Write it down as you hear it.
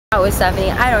With Stephanie.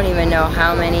 I don't even know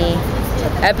how many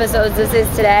episodes this is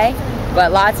today,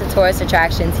 but lots of tourist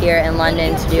attractions here in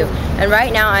London to do. And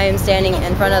right now I am standing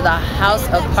in front of the House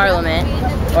of Parliament,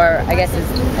 or I guess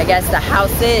the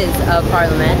Houses of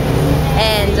Parliament,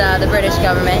 and the British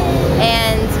government.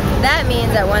 And that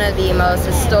means that one of the most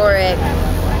historic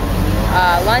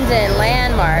London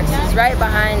landmarks is right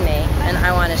behind me, and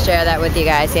I want to share that with you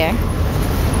guys here.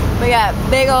 We got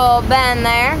big old Ben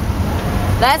there.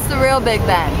 That's the real Big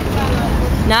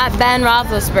Ben. Not Ben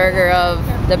Roethlisberger of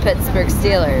the Pittsburgh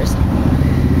Steelers.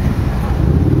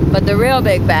 But the real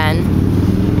Big Ben,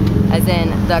 as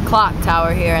in the clock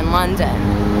tower here in London.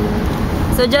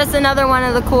 So just another one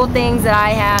of the cool things that I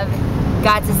have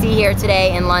got to see here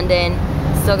today in London.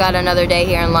 Still got another day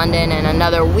here in London and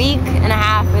another week and a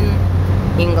half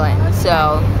in England.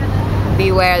 So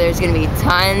beware, there's going to be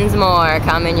tons more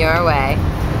coming your way.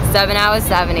 7 hours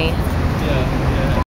 70.